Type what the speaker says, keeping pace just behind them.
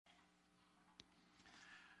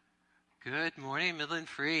Good morning, Midland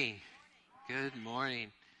Free. Good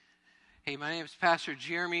morning. Hey, my name is Pastor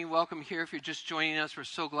Jeremy. Welcome here. If you're just joining us, we're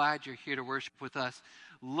so glad you're here to worship with us.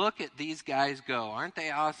 Look at these guys go. Aren't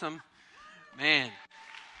they awesome? Man.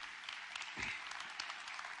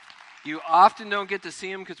 You often don't get to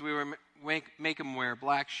see them because we make them wear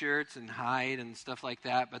black shirts and hide and stuff like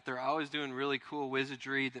that, but they're always doing really cool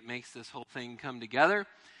wizardry that makes this whole thing come together.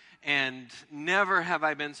 And never have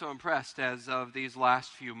I been so impressed as of these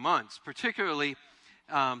last few months, particularly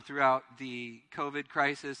throughout the COVID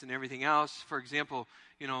crisis and everything else. For example,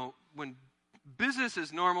 when business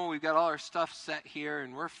is normal, we've got all our stuff set here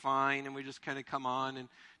and we're fine, and we just kind of come on and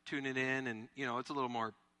tune it in, and it's a little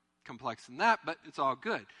more complex than that, but it's all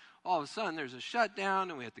good. All of a sudden, there's a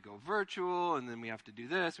shutdown, and we have to go virtual, and then we have to do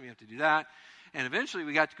this, and we have to do that. And eventually,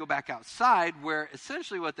 we got to go back outside, where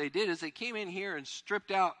essentially what they did is they came in here and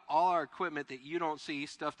stripped out all our equipment that you don't see,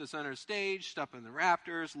 stuff that's under stage, stuff in the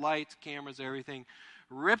rafters, lights, cameras, everything,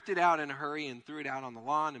 ripped it out in a hurry and threw it out on the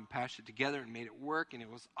lawn and patched it together and made it work, and it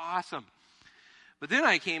was awesome. But then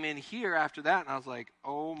I came in here after that, and I was like,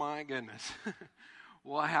 oh my goodness,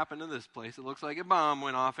 what happened to this place? It looks like a bomb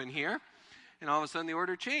went off in here. And all of a sudden the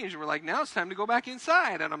order changed. And we're like, now it's time to go back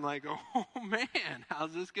inside. And I'm like, oh man,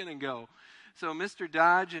 how's this going to go? So Mr.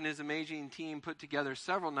 Dodge and his amazing team put together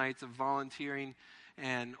several nights of volunteering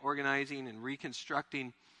and organizing and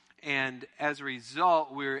reconstructing. And as a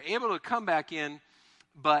result, we were able to come back in.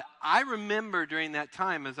 But I remember during that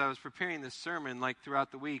time, as I was preparing this sermon, like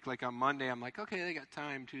throughout the week, like on Monday, I'm like, okay, they got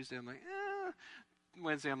time. Tuesday, I'm like,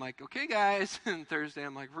 Wednesday, I'm like, okay, guys. And Thursday,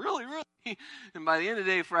 I'm like, really? And by the end of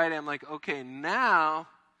the day, Friday, I'm like, okay, now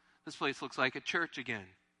this place looks like a church again.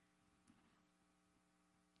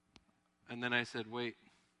 And then I said, wait,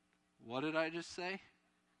 what did I just say?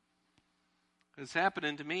 It's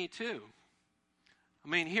happening to me too. I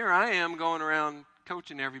mean, here I am going around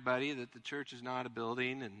coaching everybody that the church is not a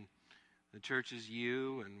building, and the church is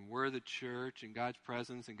you, and we're the church, and God's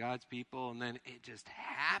presence, and God's people. And then it just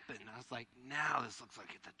happened. I was like, now this looks like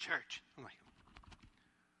it's a church. I'm like,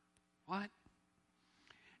 what?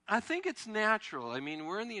 I think it's natural. I mean,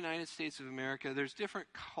 we're in the United States of America. There's different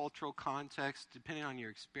cultural contexts depending on your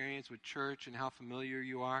experience with church and how familiar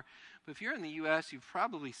you are. But if you're in the U.S., you've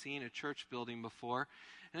probably seen a church building before.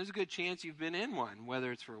 And there's a good chance you've been in one,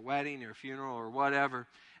 whether it's for a wedding or a funeral or whatever.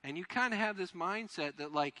 And you kind of have this mindset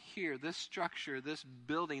that, like, here, this structure, this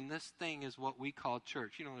building, this thing is what we call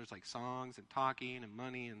church. There's like songs and talking and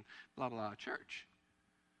money and blah, blah, church.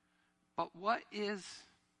 But what is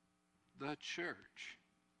the church?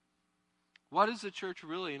 What is the church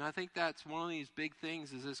really? And I think that's one of these big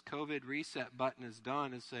things is this COVID reset button is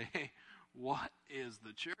done, is say, hey, what is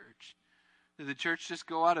the church? Did the church just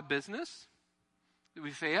go out of business? Did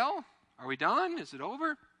we fail? Are we done? Is it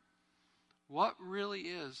over? What really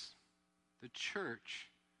is the church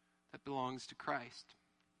that belongs to Christ?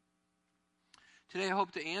 Today I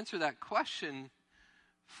hope to answer that question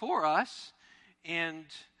for us, and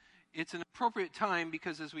it's an appropriate time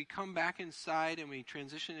because as we come back inside and we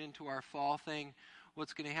transition into our fall thing,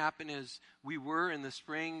 what's going to happen is we were in the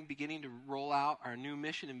spring beginning to roll out our new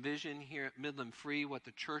mission and vision here at Midland Free, what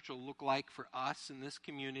the church will look like for us in this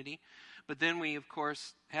community. But then we, of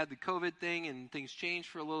course, had the COVID thing and things changed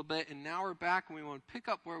for a little bit, and now we're back and we want to pick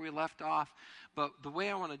up where we left off. But the way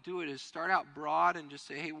I want to do it is start out broad and just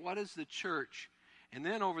say, hey, what is the church? And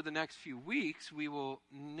then over the next few weeks, we will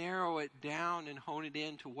narrow it down and hone it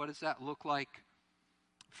in to what does that look like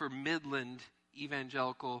for Midland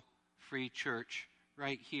Evangelical Free Church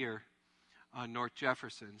right here on North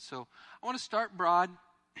Jefferson. So I want to start broad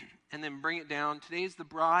and then bring it down. Today's the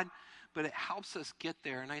broad, but it helps us get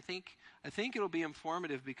there. And I think it'll be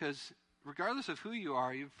informative because regardless of who you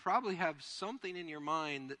are, you probably have something in your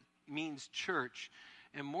mind that means church.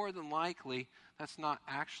 And more than likely, that's not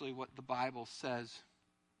actually what the Bible says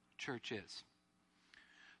church is.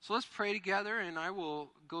 So let's pray together, and I will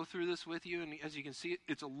go through this with you. And as you can see,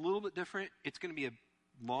 it's a little bit different. It's going to be a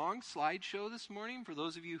long slideshow this morning. For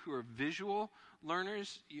those of you who are visual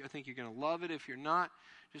learners, I think you're going to love it. If you're not,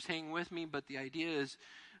 just hang with me. But the idea is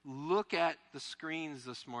look at the screens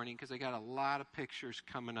this morning because I got a lot of pictures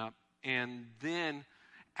coming up. And then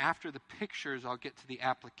after the pictures, I'll get to the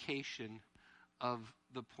application of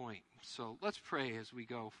the point. So let's pray as we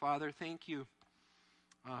go. Father, thank you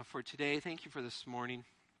for today. Thank you for this morning.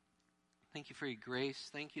 Thank you for your grace.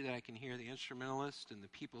 Thank you that I can hear the instrumentalist and the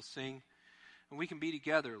people sing. And we can be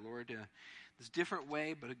together, Lord, this different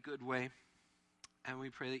way, but a good way. And we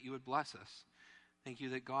pray that you would bless us. Thank you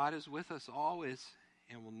that God is with us always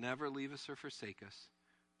and will never leave us or forsake us.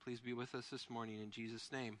 Please be with us this morning in Jesus'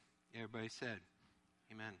 name. Everybody said,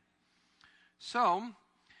 amen. So,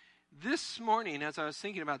 This morning, as I was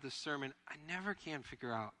thinking about this sermon, I never can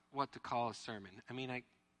figure out what to call a sermon. I mean, I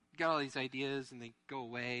got all these ideas and they go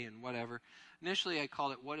away and whatever. Initially, I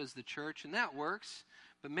called it What is the Church? And that works.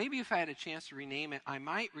 But maybe if I had a chance to rename it, I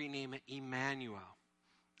might rename it Emmanuel.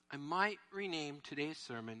 I might rename today's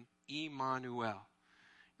sermon Emmanuel.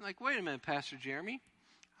 You're like, wait a minute, Pastor Jeremy.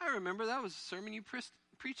 I remember that was a sermon you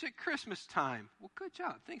preached at Christmas time. Well, good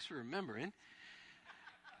job. Thanks for remembering.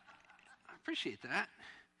 I appreciate that.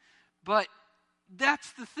 But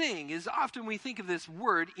that's the thing, is often we think of this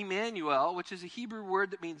word, Emmanuel, which is a Hebrew word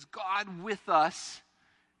that means God with us,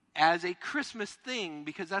 as a Christmas thing,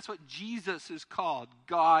 because that's what Jesus is called,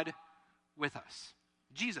 God with us.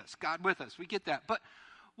 Jesus, God with us. We get that. But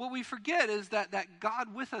what we forget is that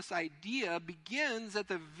God with us idea begins at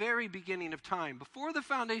the very beginning of time, before the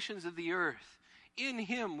foundations of the earth. In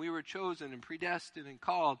him we were chosen and predestined and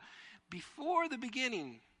called. Before the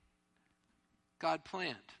beginning, God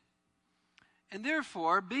planned. And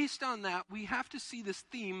therefore, based on that, we have to see this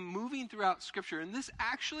theme moving throughout Scripture. And this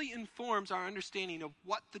actually informs our understanding of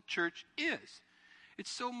what the church is. It's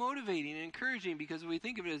so motivating and encouraging because if we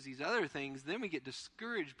think of it as these other things, then we get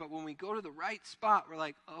discouraged. But when we go to the right spot, we're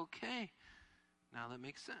like, okay, now that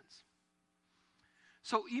makes sense.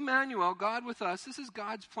 So Emmanuel, God with us, this is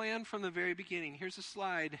God's plan from the very beginning. Here's a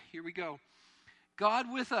slide. Here we go. God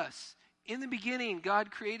with us. In the beginning, God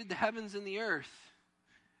created the heavens and the earth.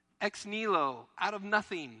 Ex nihilo, out of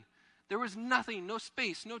nothing. There was nothing, no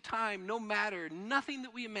space, no time, no matter, nothing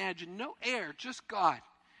that we imagine, no air, just God.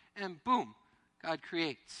 And boom, God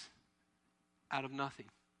creates out of nothing.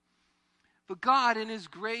 But God, in his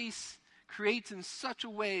grace, creates in such a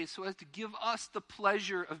way so as to give us the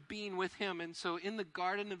pleasure of being with him. And so in the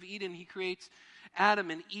Garden of Eden, he creates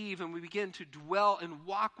Adam and Eve, and we begin to dwell and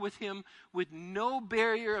walk with him with no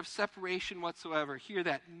barrier of separation whatsoever. Hear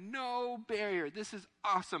that. No barrier. This is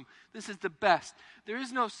awesome. This is the best. There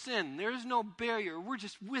is no sin. There is no barrier. We're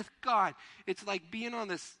just with God. It's like being on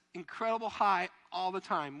this incredible high all the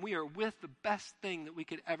time. We are with the best thing that we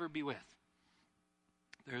could ever be with.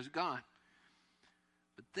 There's God.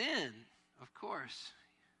 But then, of course,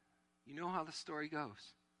 you know how the story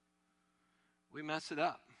goes. We mess it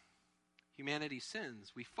up. Humanity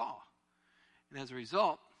sins. We fall. And as a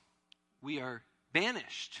result, we are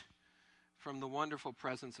banished from the wonderful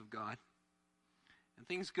presence of God. And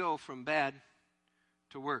things go from bad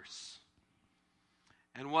to worse.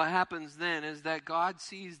 And what happens then is that God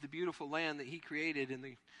sees the beautiful land that he created and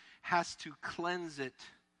has to cleanse it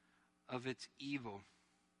of its evil.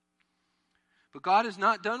 But God is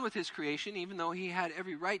not done with his creation, even though he had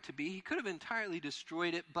every right to be. He could have entirely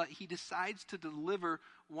destroyed it, but he decides to deliver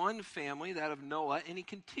one family, that of Noah, and he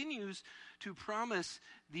continues to promise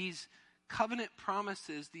these covenant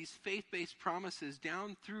promises, these faith-based promises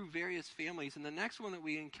down through various families. And the next one that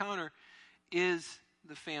we encounter is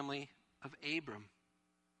the family of Abram.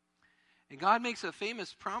 And God makes a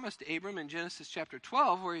famous promise to Abram in Genesis chapter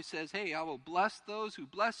 12, where he says, hey, I will bless those who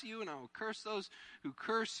bless you, and I will curse those who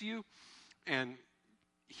curse you. And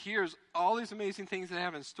here's all these amazing things that I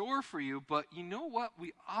have in store for you. But you know what?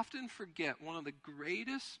 We often forget one of the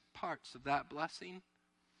greatest parts of that blessing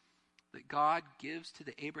that God gives to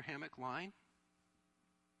the Abrahamic line.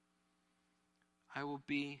 I will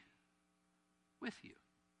be with you.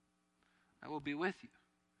 I will be with you.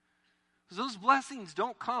 Because those blessings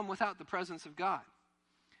don't come without the presence of God.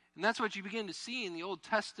 And that's what you begin to see in the Old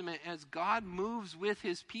Testament as God moves with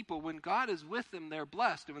his people. When God is with them, they're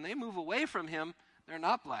blessed. And when they move away from him, they're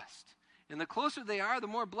not blessed. And the closer they are, the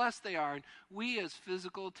more blessed they are. And we as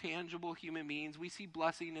physical, tangible human beings, we see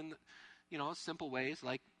blessing in, simple ways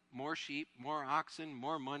like more sheep, more oxen,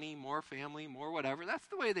 more money, more family, more whatever. That's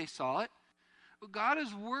the way they saw it. But God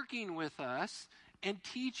is working with us and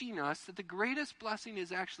teaching us that the greatest blessing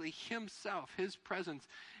is actually himself, his presence.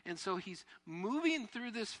 And so he's moving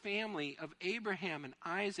through this family of Abraham and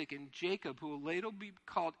Isaac and Jacob, who will later be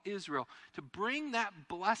called Israel, to bring that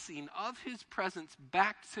blessing of his presence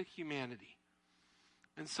back to humanity.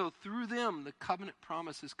 And so through them, the covenant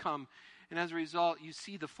promises come. And as a result, you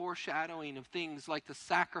see the foreshadowing of things like the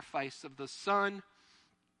sacrifice of the Son.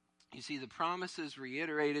 You see the promises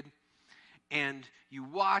reiterated. And you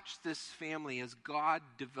watch this family as God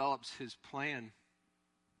develops his plan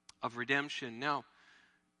of redemption. Now,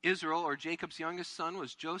 Israel, or Jacob's youngest son,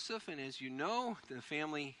 was Joseph. And as you know, the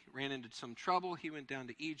family ran into some trouble. He went down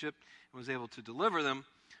to Egypt and was able to deliver them.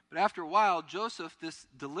 But after a while, Joseph, this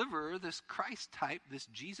deliverer, this Christ type, this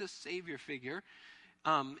Jesus Savior figure,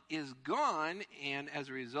 is gone. And as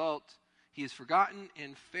a result, he is forgotten.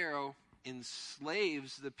 And Pharaoh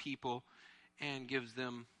enslaves the people and gives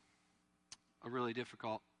them a really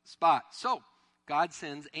difficult spot. So, God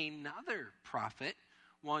sends another prophet,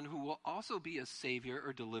 one who will also be a savior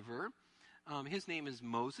or deliverer. His name is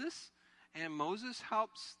Moses, and Moses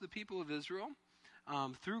helps the people of Israel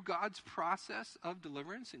through God's process of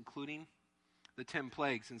deliverance, including the 10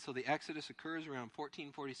 plagues. And so the Exodus occurs around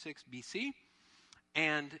 1446 BC.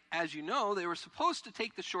 And as you know, they were supposed to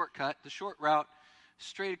take the shortcut, the short route,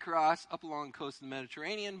 straight across up along the coast of the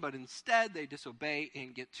Mediterranean, but instead they disobey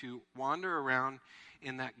and get to wander around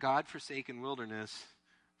in that God-forsaken wilderness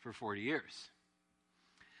for 40 years.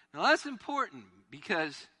 Now that's important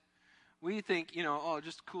because we think,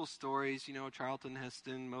 just cool stories, Charlton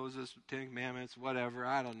Heston, Moses, Ten Commandments, whatever,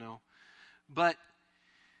 I don't know. But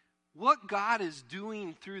what God is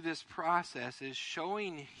doing through this process is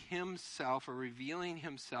showing himself or revealing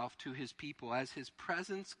himself to his people as his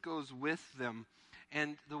presence goes with them.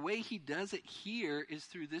 And the way he does it here is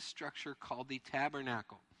through this structure called the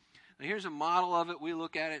tabernacle. Now here's a model of it. We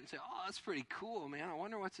look at it and say, oh, that's pretty cool, man. I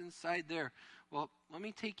wonder what's inside there. Well, let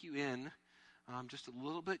me take you in just a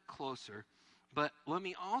little bit closer. But let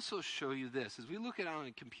me also show you this. As we look at it on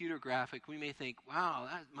a computer graphic, we may think, wow,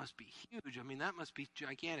 that must be huge. I mean, that must be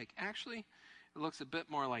gigantic. Actually, it looks a bit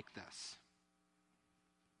more like this.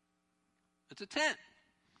 It's a tent.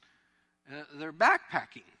 They're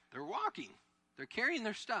backpacking. They're walking. They're carrying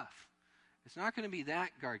their stuff. It's not going to be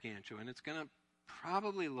that gargantuan. It's going to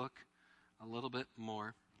probably look a little bit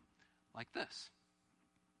more like this.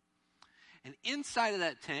 And inside of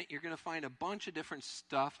that tent, you're going to find a bunch of different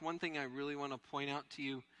stuff. One thing I really want to point out to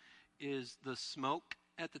you is the smoke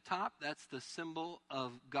at the top. That's the symbol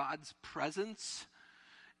of God's presence.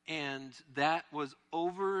 And that was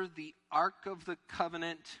over the Ark of the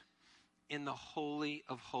Covenant in the Holy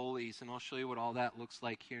of Holies. And I'll show you what all that looks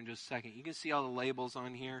like here in just a second. You can see all the labels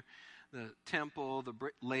on here. The temple, the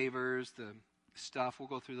lavers, the stuff. We'll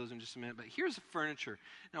go through those in just a minute. But here's the furniture.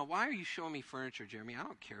 Now, why are you showing me furniture, Jeremy? I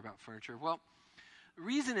don't care about furniture. Well, the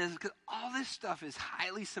reason is because all this stuff is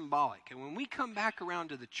highly symbolic. And when we come back around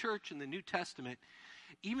to the church in the New Testament,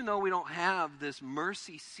 even though we don't have this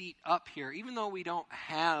mercy seat up here, even though we don't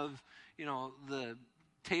have, the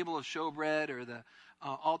table of showbread or the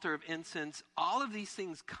altar of incense, all of these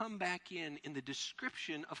things come back in the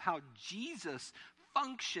description of how Jesus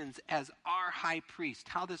functions as our high priest.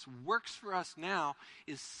 How this works for us now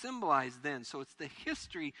is symbolized then. So it's the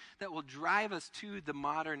history that will drive us to the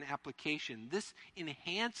modern application. This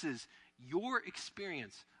enhances your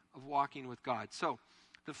experience of walking with God. So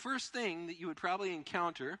the first thing that you would probably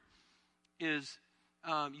encounter is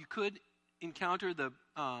you could encounter the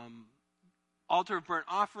altar of burnt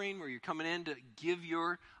offering, where you're coming in to give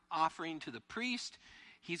your offering to the priest.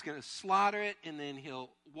 He's going to slaughter it, and then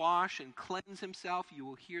he'll wash and cleanse himself. You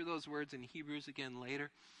will hear those words in Hebrews again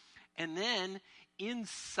later. And then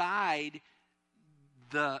inside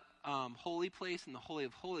the holy place and the Holy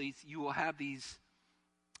of Holies, you will have these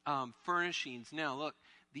furnishings. Now, look,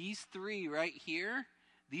 these three right here,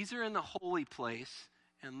 these are in the holy place,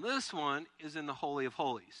 and this one is in the Holy of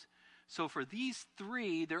Holies. So for these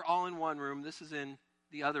three, they're all in one room. This is in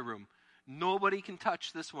the other room. Nobody can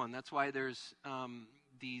touch this one. That's why there's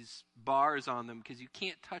these bars on them, because you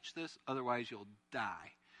can't touch this, otherwise you'll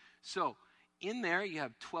die. So in there you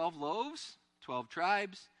have 12 loaves, 12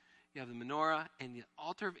 tribes. You have the menorah and the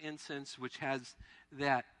altar of incense, which has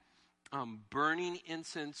that burning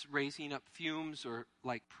incense raising up fumes or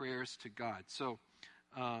like prayers to God. So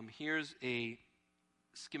here's a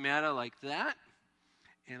schemata like that.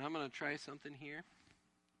 And I'm going to try something here.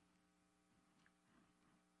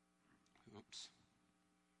 Oops.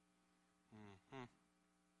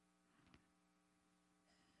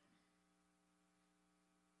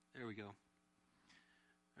 There we go.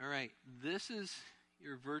 All right, this is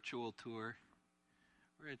your virtual tour.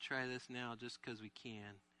 We're going to try this now just because we can,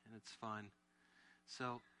 and it's fun.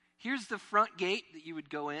 So here's the front gate that you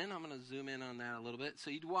would go in. I'm going to zoom in on that a little bit.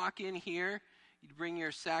 So you'd walk in here. You'd bring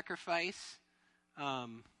your sacrifice,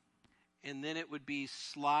 and then it would be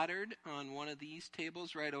slaughtered on one of these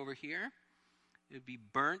tables right over here. It would be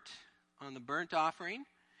burnt on the burnt offering.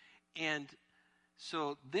 And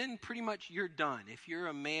so then pretty much you're done. If you're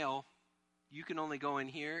a male, you can only go in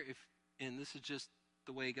here. And this is just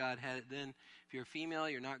the way God had it then. If you're a female,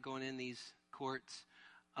 you're not going in these courts.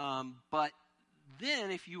 But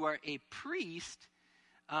then if you are a priest,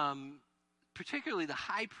 particularly the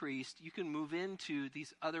high priest, you can move into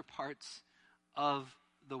these other parts of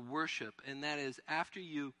the worship. And that is, after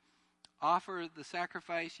you offer the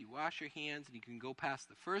sacrifice, you wash your hands, and you can go past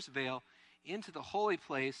the first veil into the holy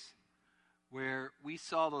place, where we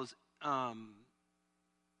saw those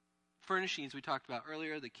furnishings we talked about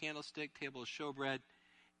earlier, the candlestick, table of showbread,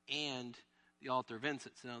 and the altar of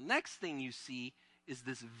incense. Now, next thing you see is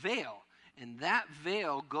this veil. And that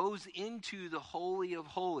veil goes into the Holy of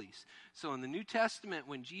Holies. So in the New Testament,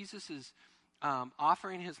 when Jesus is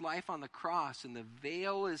offering his life on the cross and the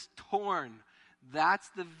veil is torn, that's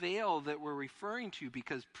the veil that we're referring to,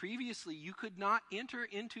 because previously you could not enter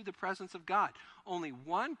into the presence of God. Only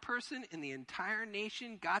one person in the entire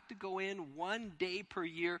nation got to go in 1 day per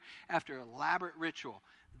year after elaborate ritual.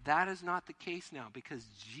 That is not the case now, because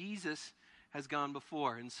Jesus has gone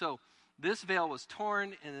before. And so this veil was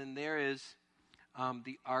torn, and then there is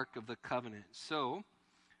the Ark of the Covenant. So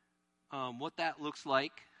what that looks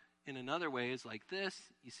like in another way is like this.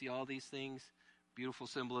 You see all these things, beautiful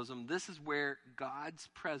symbolism. This is where God's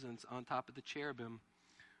presence on top of the cherubim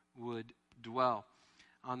would dwell,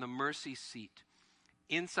 on the mercy seat.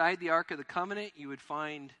 Inside the Ark of the Covenant, you would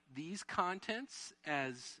find these contents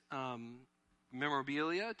as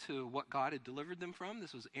memorabilia to what God had delivered them from.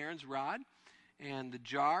 This was Aaron's rod. And the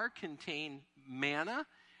jar contained manna,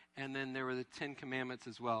 and then there were the 10 Commandments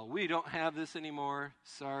as well. We don't have this anymore.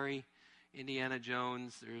 Sorry, Indiana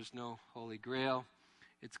Jones. There's no Holy Grail.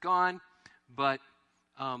 It's gone. But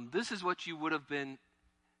this is what you would have been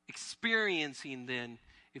experiencing then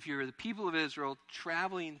if you were the people of Israel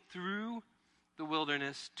traveling through the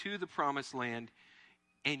wilderness to the Promised Land,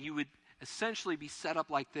 and you would essentially be set up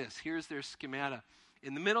like this. Here's their schemata.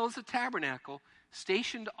 In the middle is the tabernacle.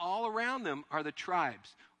 Stationed all around them are the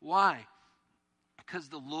tribes. Why? Because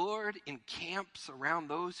the Lord encamps around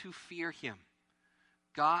those who fear him.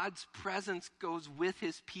 God's presence goes with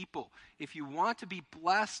his people. If you want to be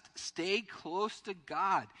blessed, stay close to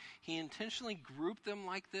God. He intentionally grouped them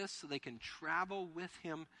like this so they can travel with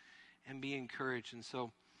him and be encouraged. And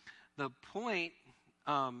so the point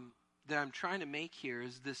that I'm trying to make here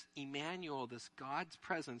is this Emmanuel, this God's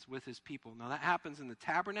presence with his people. Now that happens in the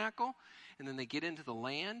tabernacle, and then they get into the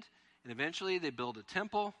land, and eventually they build a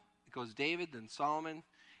temple. It goes David, then Solomon,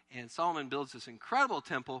 and Solomon builds this incredible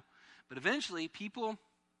temple, but eventually people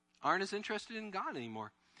aren't as interested in God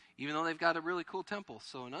anymore, even though they've got a really cool temple.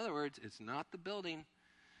 So in other words, it's not the building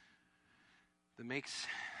that makes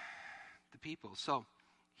the people. So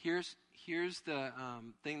here's the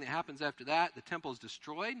thing that happens after that. The temple is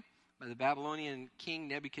destroyed by the Babylonian king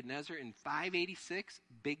Nebuchadnezzar in 586,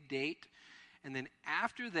 big date. And then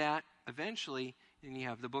after that, eventually, then you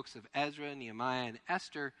have the books of Ezra, Nehemiah, and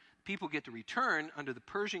Esther. People get to return under the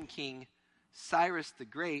Persian king Cyrus the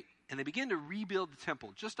Great, and they begin to rebuild the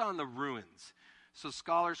temple just on the ruins. So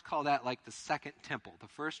scholars call that like the second temple. The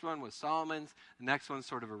first one was Solomon's. The next one's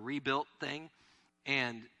sort of a rebuilt thing,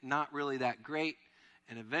 and not really that great.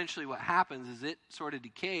 And eventually what happens is it sort of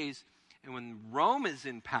decays. And when Rome is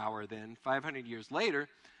in power then, 500 years later,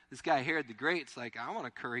 this guy Herod the Great's like, I want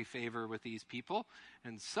to curry favor with these people.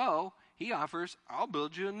 And so he offers, I'll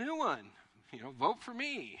build you a new one. Vote for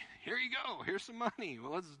me. Here you go. Here's some money.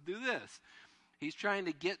 Well, let's do this. He's trying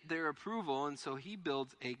to get their approval, and so he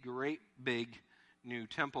builds a great big new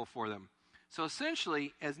temple for them. So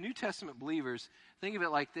essentially, as New Testament believers, think of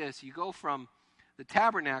it like this. You go from the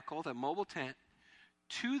tabernacle, the mobile tent,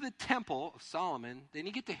 to the temple of Solomon, then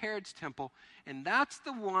you get to Herod's temple, and that's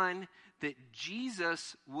the one that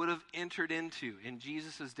Jesus would have entered into in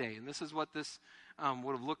Jesus' day. And this is what this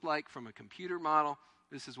would have looked like from a computer model.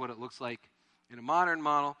 This is what it looks like in a modern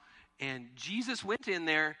model. And Jesus went in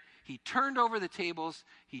there, he turned over the tables,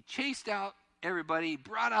 he chased out everybody,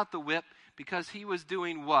 brought out the whip, because he was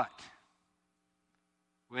doing what?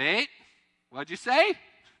 Wait, what'd you say?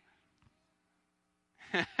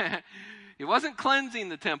 He wasn't cleansing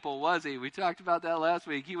the temple, was he? We talked about that last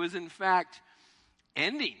week. He was, in fact,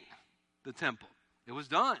 ending the temple. It was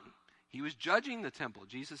done. He was judging the temple.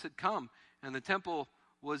 Jesus had come, and the temple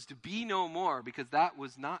was to be no more, because that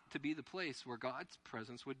was not to be the place where God's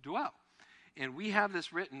presence would dwell. And we have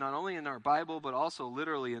this written not only in our Bible, but also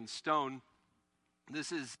literally in stone.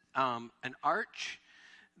 This is an arch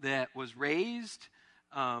that was raised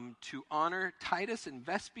to honor Titus and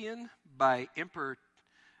Vespasian by an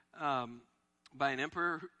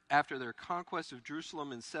emperor after their conquest of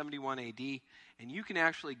Jerusalem in 71 AD. And you can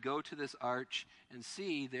actually go to this arch and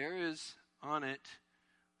see there is on it,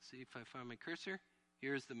 see if I find my cursor,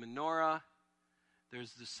 here's the menorah,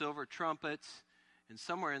 there's the silver trumpets, and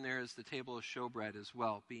somewhere in there is the table of showbread as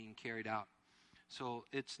well being carried out. So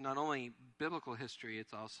it's not only biblical history,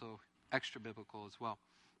 it's also extra biblical as well.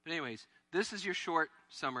 But anyways, this is your short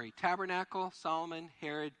summary. Tabernacle, Solomon,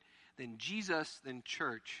 Herod, then Jesus, then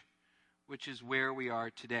church, which is where we are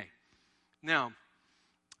today. Now,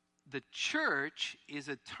 the church is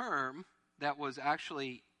a term that was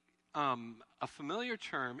actually a familiar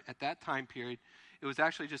term at that time period. It was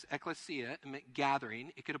actually just ecclesia, it meant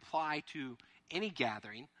gathering. It could apply to any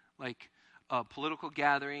gathering, like a political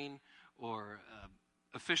gathering or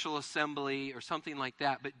official assembly or something like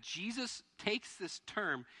that. But Jesus takes this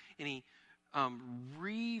term and he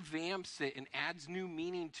revamps it and adds new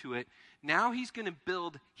meaning to it. Now he's going to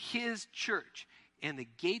build his church, and the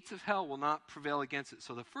gates of hell will not prevail against it.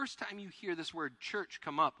 So the first time you hear this word church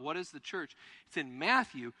come up, what is the church? It's in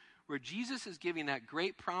Matthew, where Jesus is giving that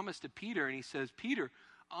great promise to Peter, and he says, Peter,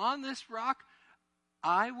 on this rock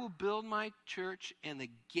I will build my church, and the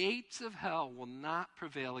gates of hell will not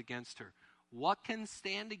prevail against her. What can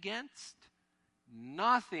stand against?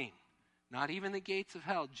 Nothing. Not even the gates of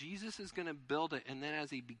hell. Jesus is going to build it, and then as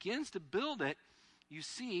he begins to build it, you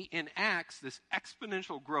see in Acts this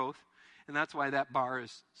exponential growth, and that's why that bar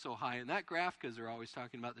is so high in that graph, because they're always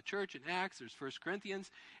talking about the church in Acts. There's 1 Corinthians,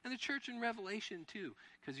 and the church in Revelation too,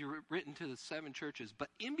 because you're written to the 7 churches. But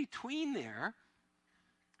in between there,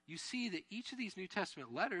 you see that each of these New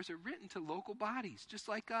Testament letters are written to local bodies, just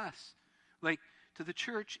like us. Like to the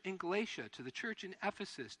church in Galatia, to the church in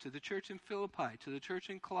Ephesus, to the church in Philippi, to the church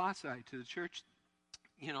in Colossae, to the church,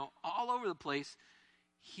 all over the place.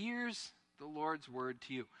 Here's the Lord's word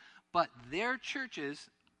to you. But their churches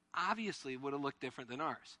obviously would have looked different than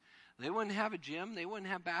ours. They wouldn't have a gym. They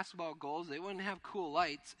wouldn't have basketball goals. They wouldn't have cool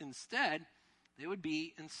lights. Instead, they would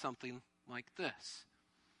be in something like this.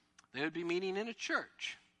 They would be meeting in a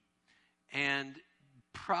church and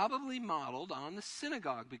probably modeled on the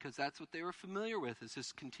synagogue, because that's what they were familiar with, is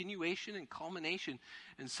this continuation and culmination.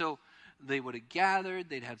 And so they would have gathered.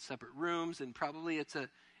 They'd have separate rooms, and probably it's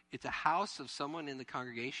a house of someone in the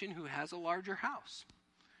congregation who has a larger house.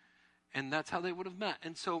 And that's how they would have met.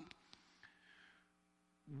 And so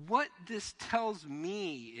what this tells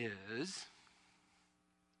me is,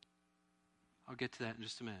 I'll get to that in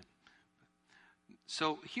just a minute.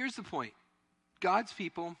 So here's the point. God's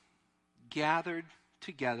people gathered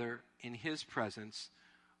together in his presence,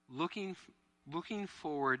 looking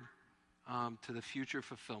forward to the future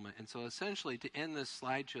fulfillment. And so essentially, to end this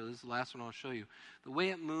slideshow, this is the last one I'll show you, the way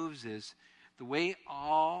it moves is, the way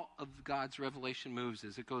all of God's revelation moves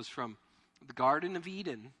is it goes from the Garden of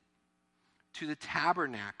Eden to the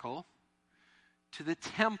tabernacle, to the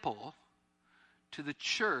temple, to the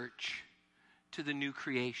church, to the new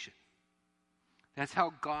creation. That's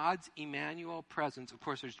how God's Emmanuel presence, of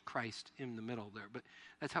course there's Christ in the middle there, but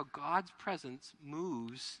that's how God's presence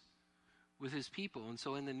moves with his people. And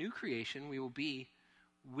so in the new creation, we will be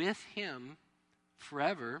with him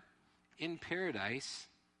forever in paradise,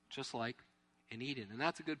 just like in Eden. And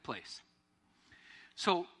that's a good place.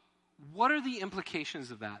 So what are the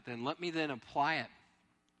implications of that then? Let me then apply it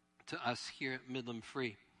to us here at Midland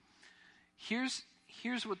Free. Here's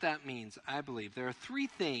what that means, I believe. There are 3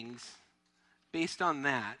 things based on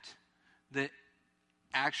that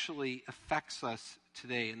actually affects us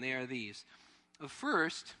today, and they are these. The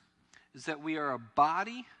first is that we are a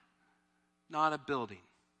body, not a building.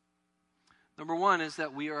 Number 1 is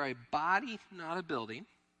that we are a body, not a building.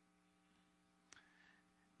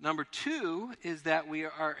 Number 2 is that we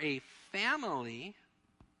are a family,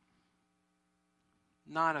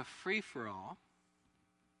 not a free-for-all.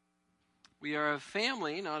 We are a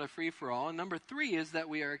family, not a free-for-all. And number 3 is that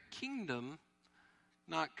we are a kingdom,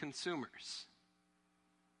 not consumers.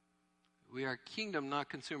 We are kingdom, not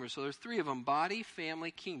consumers. So there's 3 of them: body, family,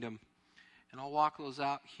 kingdom. And I'll walk those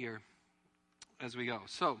out here as we go.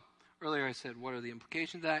 So earlier I said, what are the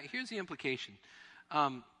implications of that? Here's the implication.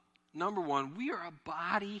 Number 1, we are a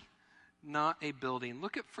body, not a building.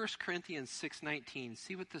 Look at 1 Corinthians 6:19.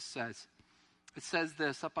 See what this says. It says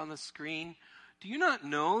this up on the screen. Do you not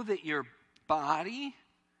know that your body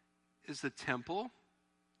is the temple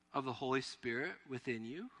of the Holy Spirit within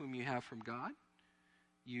you, whom you have from God?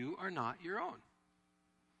 You are not your own.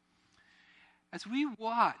 As we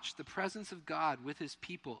watch the presence of God with his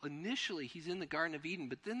people, initially he's in the Garden of Eden,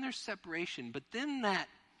 but then there's separation. But then that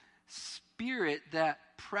Spirit, that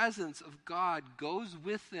presence of God goes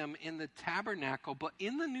with them in the tabernacle. But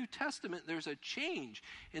in the New Testament, there's a change.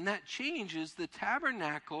 And that change is the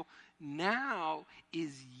tabernacle now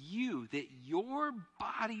is you, that your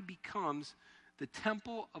body becomes the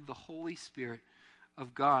temple of the Holy Spirit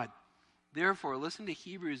of God. Therefore, listen to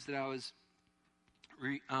Hebrews that I was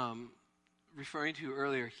referring to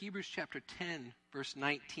earlier. Hebrews chapter 10, verse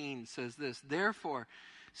 19 says this: Therefore,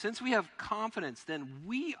 since we have confidence, then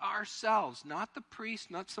we ourselves, not the priest,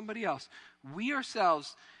 not somebody else, we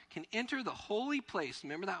ourselves can enter the holy place.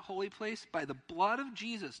 Remember that holy place? By the blood of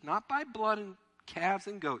Jesus, not by blood and calves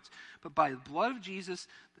and goats, but by the blood of Jesus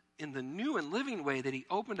in the new and living way that he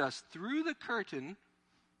opened us through the curtain,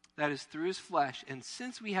 that is through his flesh. And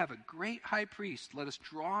since we have a great high priest, let us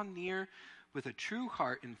draw near with a true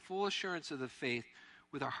heart in full assurance of the faith,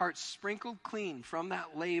 with our hearts sprinkled clean from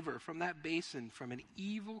that laver, from that basin, from an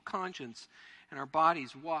evil conscience, and our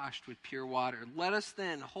bodies washed with pure water. Let us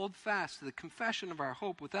then hold fast to the confession of our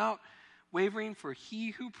hope without wavering, for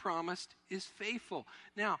he who promised is faithful.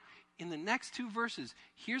 Now, in the next two verses,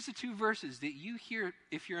 here's the two verses that you hear,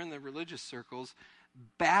 if you're in the religious circles,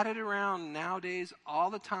 batted around nowadays all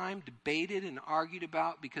the time, debated and argued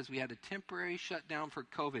about because we had a temporary shutdown for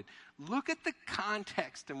COVID. Look at the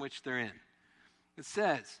context in which they're in. It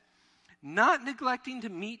says, not neglecting to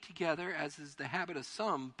meet together as is the habit of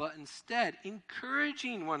some, but instead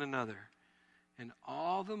encouraging one another, and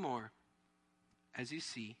all the more as you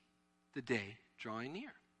see the day drawing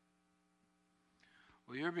near.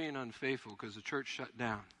 Well, you're being unfaithful because the church shut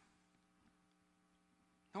down.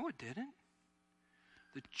 No, it didn't.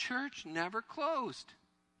 The church never closed.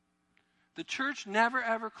 The church never,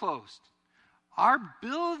 ever closed. Our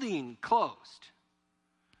building closed.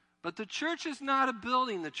 But the church is not a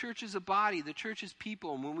building. The church is a body. The church is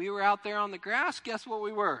people. And when we were out there on the grass, guess what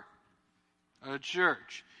we were? A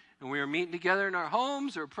church. And we were meeting together in our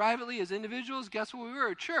homes or privately as individuals. Guess what we were?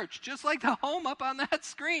 A church. Just like the home up on that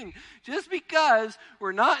screen. Just because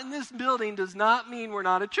we're not in this building does not mean we're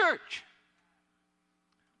not a church.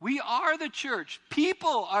 We are the church.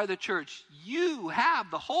 People are the church. You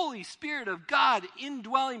have the Holy Spirit of God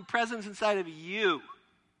indwelling presence inside of you.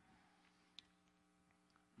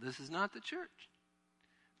 This is not the church.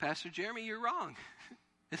 Pastor Jeremy, you're wrong.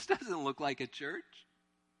 This doesn't look like a church.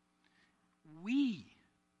 We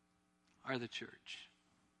are the church.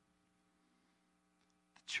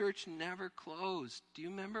 The church never closed. Do you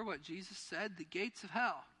remember what Jesus said? The gates of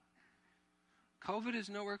hell. COVID is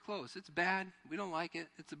nowhere close. It's bad. We don't like it.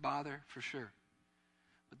 It's a bother for sure.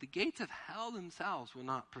 But the gates of hell themselves will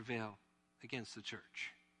not prevail against the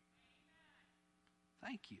church.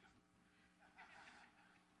 Thank you.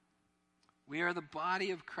 We are the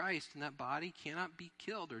body of Christ, and that body cannot be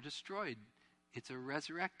killed or destroyed. It's a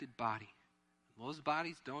resurrected body. Those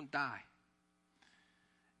bodies don't die.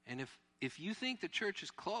 And if you think the church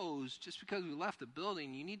is closed just because we left the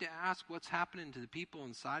building, you need to ask what's happening to the people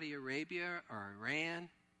in Saudi Arabia or Iran,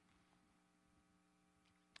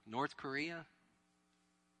 North Korea.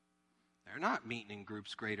 They're not meeting in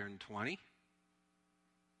groups greater than 20.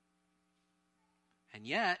 And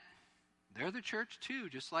yet, they're the church too,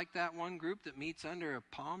 just like that one group that meets under a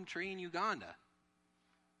palm tree in Uganda.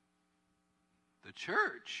 The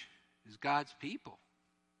church is God's people.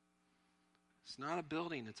 It's not a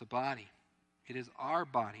building, it's a body. It is our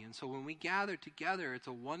body. And so when we gather together, it's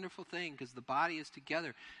a wonderful thing because the body is together.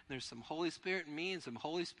 And there's some Holy Spirit in me and some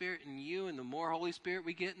Holy Spirit in you. And the more Holy Spirit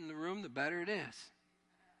we get in the room, the better it is.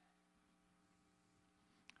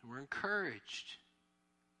 And we're encouraged.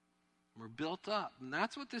 We're built up. And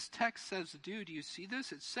that's what this text says to do. Do you see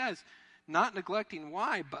this? It says, not neglecting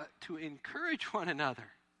why, but to encourage one another.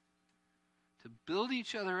 To build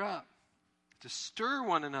each other up. To stir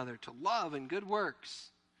one another to love and good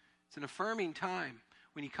works. It's an affirming time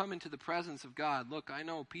when you come into the presence of God. Look, I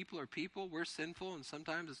know people are people. We're sinful, and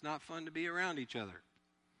sometimes it's not fun to be around each other.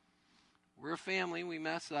 We're a family. We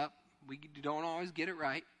mess up. We don't always get it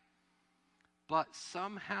right. But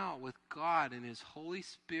somehow with God and His Holy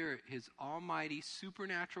Spirit, His almighty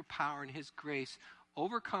supernatural power and His grace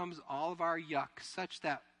overcomes all of our yuck such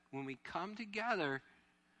that when we come together,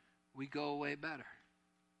 we go away better.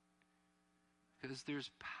 Because there's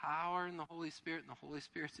power in the Holy Spirit, and the Holy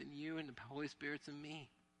Spirit's in you, and the Holy Spirit's in me.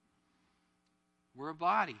 We're a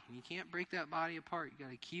body, and you can't break that body apart. You got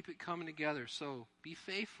to keep it coming together. So be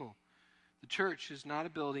faithful. The church is not a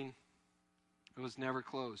building. It was never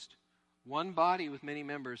closed. One body with many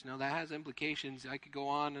members. Now that has implications. I could go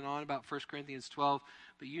on and on about 1 Corinthians 12,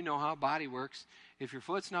 but you know how a body works. If your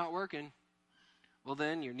foot's not working, well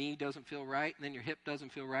then your knee doesn't feel right, and then your hip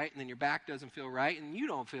doesn't feel right, and then your back doesn't feel right, and you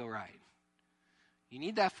don't feel right. You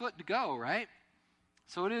need that foot to go, right?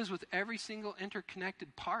 So it is with every single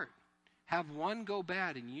interconnected part. Have one go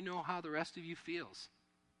bad, and you know how the rest of you feels.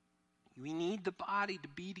 We need the body to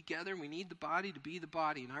be together. We need the body to be the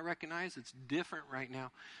body. And I recognize it's different right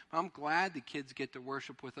now. But I'm glad the kids get to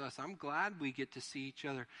worship with us. I'm glad we get to see each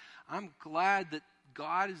other. I'm glad that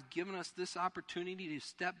God has given us this opportunity to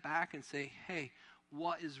step back and say, hey,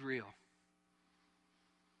 what is real?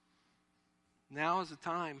 Now is the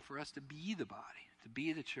time for us to be the body. To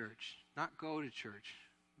be the church, not go to church,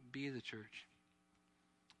 be the church.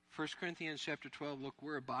 1 Corinthians chapter 12, look,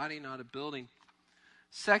 we're a body, not a building.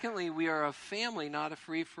 Secondly, we are a family, not a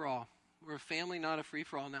free-for-all. We're a family, not a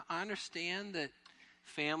free-for-all. Now, I understand that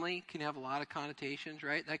family can have a lot of connotations,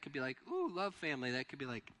 right? That could be like, ooh, love family. That could be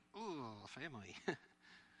like, ooh, family.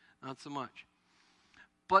 Not so much.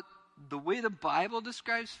 But the way the Bible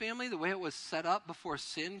describes family, the way it was set up before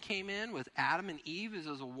sin came in with Adam and Eve, is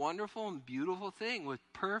a wonderful and beautiful thing with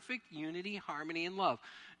perfect unity, harmony, and love.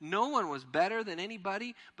 No one was better than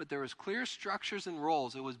anybody, but there was clear structures and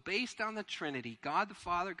roles. It was based on the Trinity, God the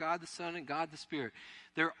Father, God the Son, and God the Spirit.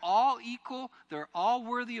 They're all equal. They're all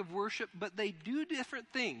worthy of worship, but they do different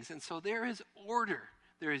things. And so there is order.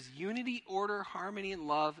 There is unity, order, harmony, and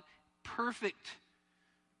love. Perfect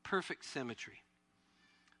symmetry.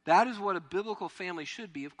 That is what a biblical family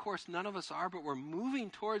should be. Of course, none of us are, but we're moving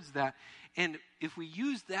towards that. And if we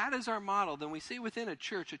use that as our model, then we say within a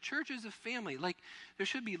church is a family. Like, there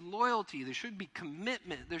should be loyalty, there should be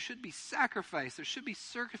commitment, there should be sacrifice, there should be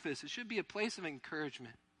sacrifice. It should be a place of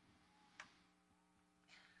encouragement.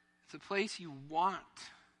 It's a place you want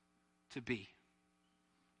to be,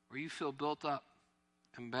 where you feel built up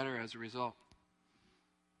and better as a result.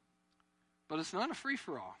 But it's not a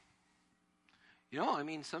free-for-all.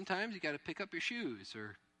 Sometimes you got to pick up your shoes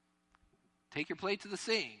or take your plate to the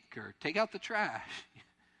sink or take out the trash.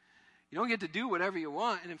 You don't get to do whatever you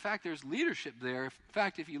want. And in fact, there's leadership there. In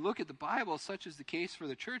fact, if you look at the Bible, such is the case for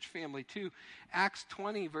the church family too. Acts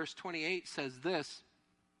 20, verse 28 says this.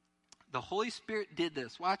 The Holy Spirit did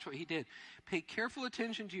this. Watch what he did. Pay careful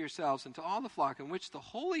attention to yourselves and to all the flock in which the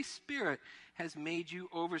Holy Spirit has made you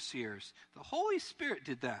overseers. The Holy Spirit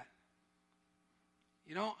did that.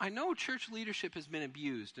 I know church leadership has been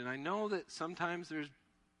abused, and I know that sometimes there's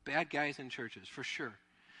bad guys in churches, for sure.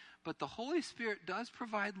 But the Holy Spirit does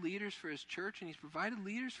provide leaders for his church, and he's provided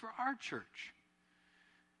leaders for our church.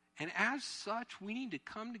 And as such, we need to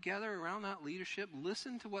come together around that leadership,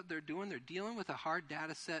 listen to what they're doing. They're dealing with a hard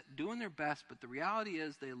data set, doing their best, but the reality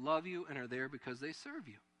is they love you and are there because they serve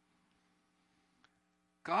you.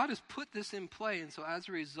 God has put this in play, and so as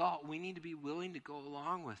a result, we need to be willing to go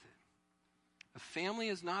along with it. A family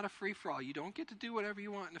is not a free-for-all. You don't get to do whatever you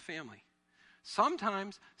want in a family.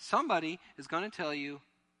 Sometimes somebody is going to tell you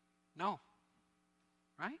no,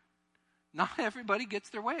 right? Not everybody gets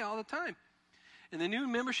their way all the time. In the new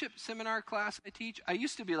membership seminar class I teach, I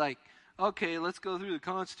used to be like, okay, let's go through the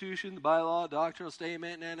Constitution, the bylaw, doctrinal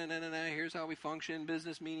statement, here's how we function,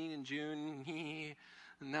 business meeting in June.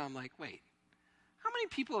 And now I'm like, wait. How many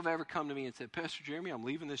people have ever come to me and said, Pastor Jeremy, I'm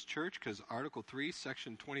leaving this church because Article 3,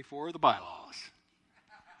 Section 24 of the bylaws?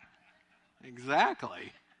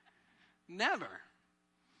 Exactly. Never.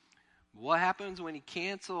 What happens when you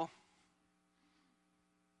cancel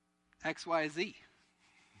XYZ?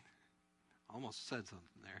 Almost said something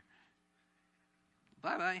there.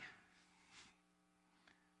 Bye-bye.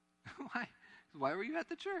 Why were you at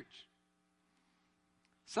the church?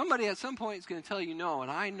 Somebody at some point is going to tell you no, and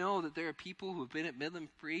I know that there are people who have been at Midland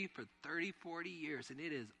Free for 30, 40 years, and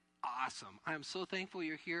it is awesome. I'm so thankful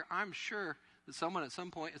you're here. I'm sure that someone at some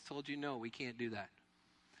point has told you, no, we can't do that.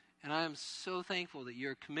 And I am so thankful that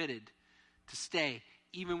you're committed to stay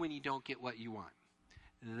even when you don't get what you want.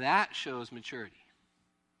 That shows maturity.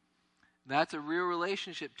 That's a real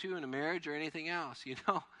relationship, too, in a marriage or anything else.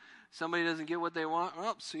 Somebody doesn't get what they want,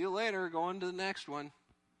 well, see you later, go on to the next one.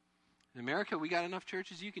 In America, we got enough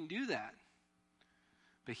churches you can do that.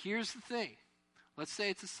 But here's the thing. Let's say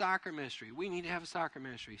it's a soccer ministry. We need to have a soccer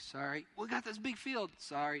ministry. Sorry. We got this big field.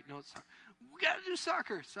 Sorry. No, it's sorry. We got to do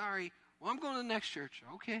soccer. Sorry. Well, I'm going to the next church.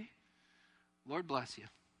 Okay. Lord bless you.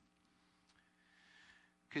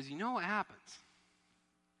 Because you know what happens?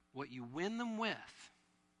 What you win them with,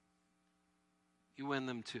 you win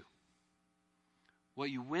them to. What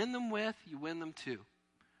you win them with, you win them to.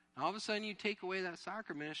 All of a sudden, you take away that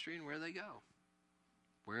soccer ministry, and where do they go?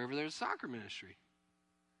 Wherever there's a soccer ministry.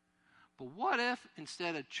 But what if,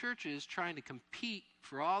 instead of churches trying to compete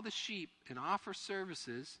for all the sheep and offer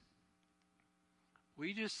services,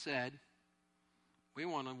 we just said, we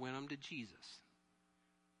want to win them to Jesus?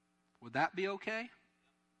 Would that be okay?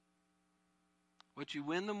 What you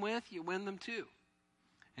win them with, you win them to.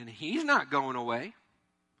 And he's not going away.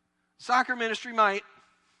 Soccer ministry might.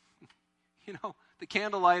 The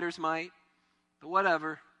candlelighters might, the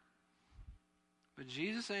whatever. But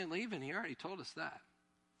Jesus ain't leaving. He already told us that.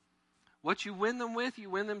 What you win them with, you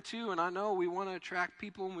win them to. And I know we want to attract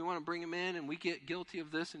people and we want to bring them in, and we get guilty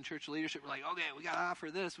of this in church leadership. We're like, okay, we got to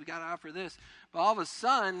offer this, we got to offer this. But all of a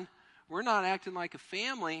sudden, we're not acting like a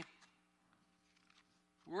family.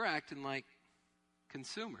 We're acting like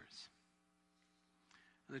consumers.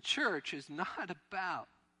 And the church is not about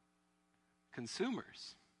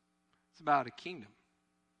consumers. It's about a kingdom.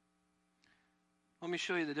 Let me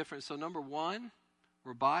show you the difference. So number one,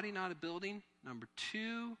 we're a body, not a building. Number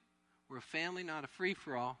two, we're a family, not a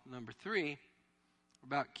free-for-all. Number three, we're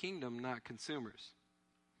about kingdom, not consumers.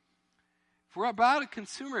 If we're about a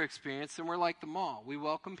consumer experience, then we're like the mall. We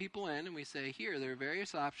welcome people in and we say, here, there are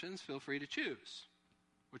various options. Feel free to choose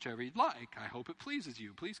whichever you'd like. I hope it pleases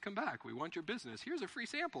you. Please come back. We want your business. Here's a free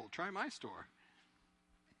sample. Try my store.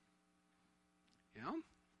 You know,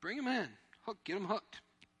 bring them in. Get them hooked.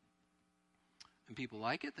 And people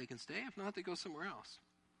like it, they can stay. If not, they go somewhere else.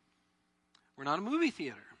 We're not a movie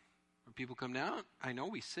theater where people come down. I know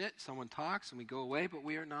we sit, someone talks, and we go away, but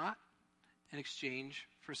we are not an exchange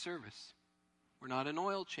for service. We're not an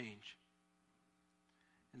oil change.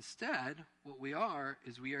 Instead, what we are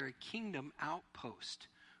is we are a kingdom outpost.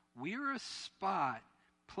 We are a spot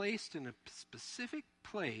placed in a specific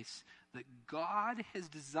place that God has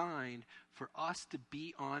designed for us to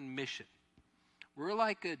be on mission. We're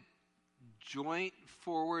like a joint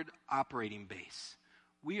forward operating base.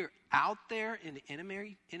 We are out there in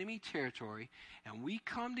enemy territory, and we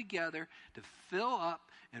come together to fill up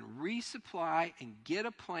and resupply and get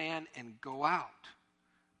a plan and go out.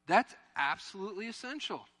 That's absolutely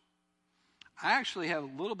essential. I actually have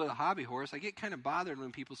a little bit of hobby horse. I get kind of bothered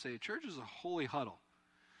when people say church is a holy huddle.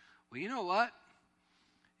 Well, you know what?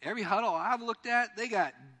 Every huddle I've looked at, they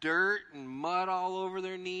got dirt and mud all over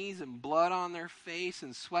their knees and blood on their face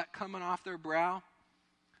and sweat coming off their brow.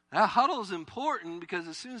 That huddle is important because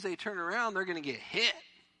as soon as they turn around, they're going to get hit.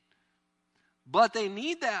 But they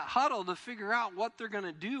need that huddle to figure out what they're going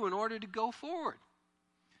to do in order to go forward.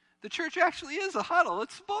 The church actually is a huddle.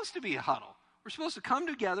 It's supposed to be a huddle. We're supposed to come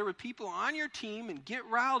together with people on your team and get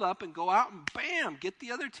riled up and go out and bam, get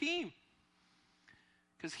the other team.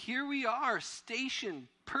 Because here we are stationed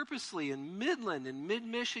purposely in Midland and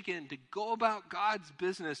mid-Michigan to go about God's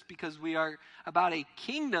business because we are about a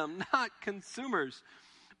kingdom, not consumers.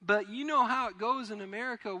 But you know how it goes in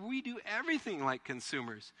America. We do everything like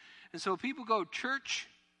consumers. And so people go church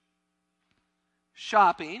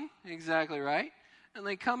shopping, exactly right. And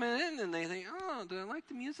they come in and they think, oh, do I like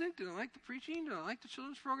the music? Do I like the preaching? Do I like the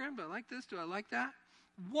children's program? Do I like this? Do I like that?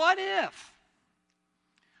 What if?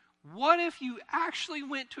 What if you actually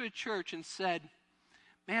went to a church and said,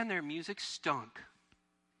 man, their music stunk.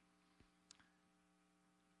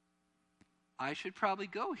 I should probably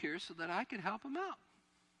go here so that I could help them out.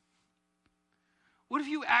 What if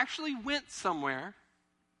you actually went somewhere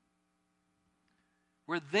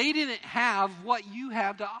where they didn't have what you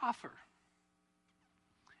have to offer?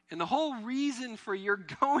 And the whole reason for your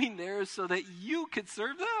going there is so that you could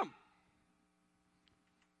serve them.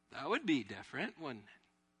 That would be different, wouldn't it?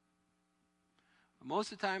 But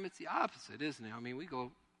most of the time it's the opposite, isn't it? I mean, we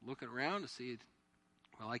go looking around to see,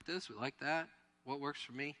 we like this, we like that. What works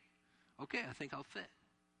for me? Okay, I think I'll fit.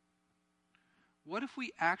 What if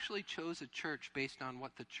we actually chose a church based on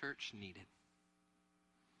what the church needed?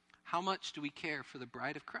 How much do we care for the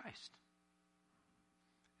bride of Christ?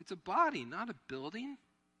 It's a body, not a building.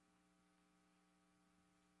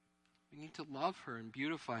 We need to love her and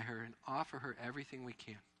beautify her and offer her everything we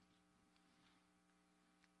can.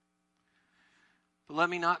 But let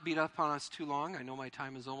me not beat up on us too long. I know my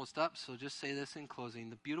time is almost up, so just say this in closing.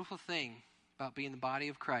 The beautiful thing about being the body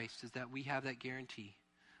of Christ is that we have that guarantee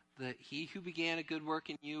that he who began a good work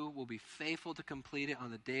in you will be faithful to complete it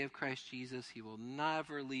on the day of Christ Jesus. He will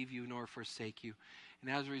never leave you nor forsake you.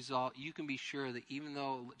 And as a result, you can be sure that even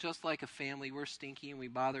though, just like a family, we're stinky and we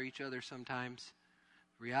bother each other sometimes,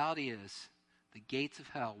 the reality is the gates of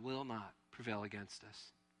hell will not prevail against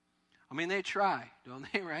us. I mean, they try, don't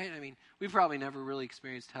they, right? I mean, we've probably never really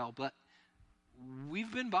experienced hell, but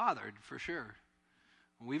we've been bothered for sure.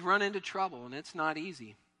 We've run into trouble, and it's not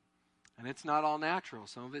easy. And it's not all natural.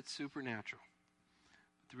 Some of it's supernatural.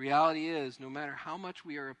 But the reality is, no matter how much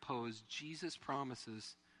we are opposed, Jesus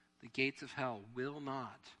promises the gates of hell will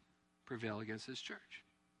not prevail against his church.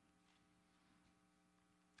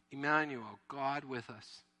 Emmanuel, God with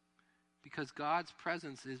us. Because God's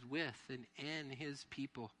presence is with and in his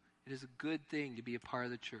people. It is a good thing to be a part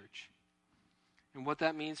of the church. And what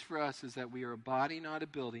that means for us is that we are a body, not a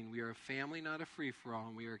building. We are a family, not a free-for-all.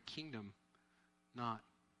 And we are a kingdom, not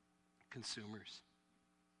consumers.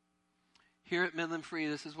 Here at Midland Free,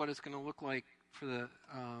 this is what it's going to look like for the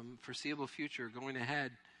foreseeable future going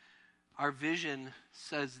ahead. Our vision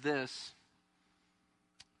says this: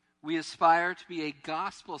 we aspire to be a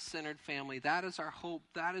gospel-centered family. That is our hope.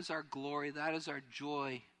 That is our glory. That is our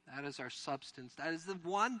joy. That is our substance. That is the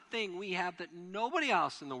one thing we have that nobody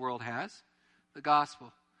else in the world has, the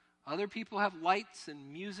gospel. Other people have lights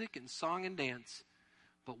and music and song and dance.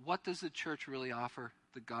 But what does the church really offer?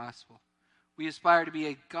 The gospel. We aspire to be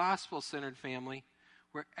a gospel-centered family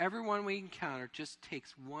where everyone we encounter just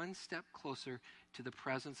takes one step closer to the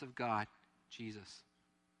presence of God, Jesus.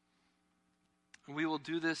 And we will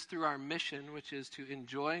do this through our mission, which is to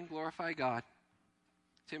enjoy and glorify God,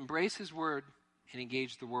 to embrace His Word, and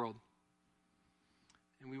engage the world.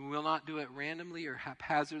 And we will not do it randomly or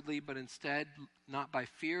haphazardly, but instead not by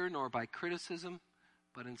fear nor by criticism,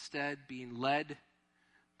 but instead being led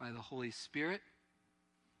by the Holy Spirit.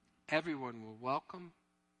 Everyone will welcome,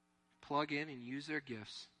 plug in, and use their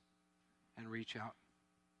gifts and reach out.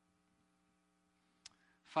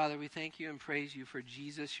 Father, we thank you and praise you for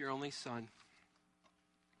Jesus, your only Son.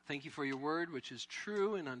 Thank you for your word, which is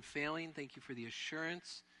true and unfailing. Thank you for the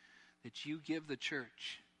assurance that you give the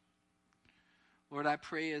church. Lord, I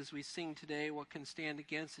pray as we sing today, what can stand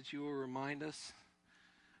against, that you will remind us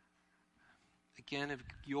again of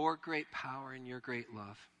your great power and your great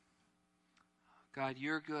love. God,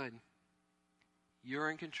 you're good. You're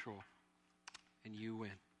in control. And you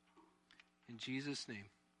win. In Jesus' name,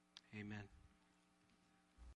 amen.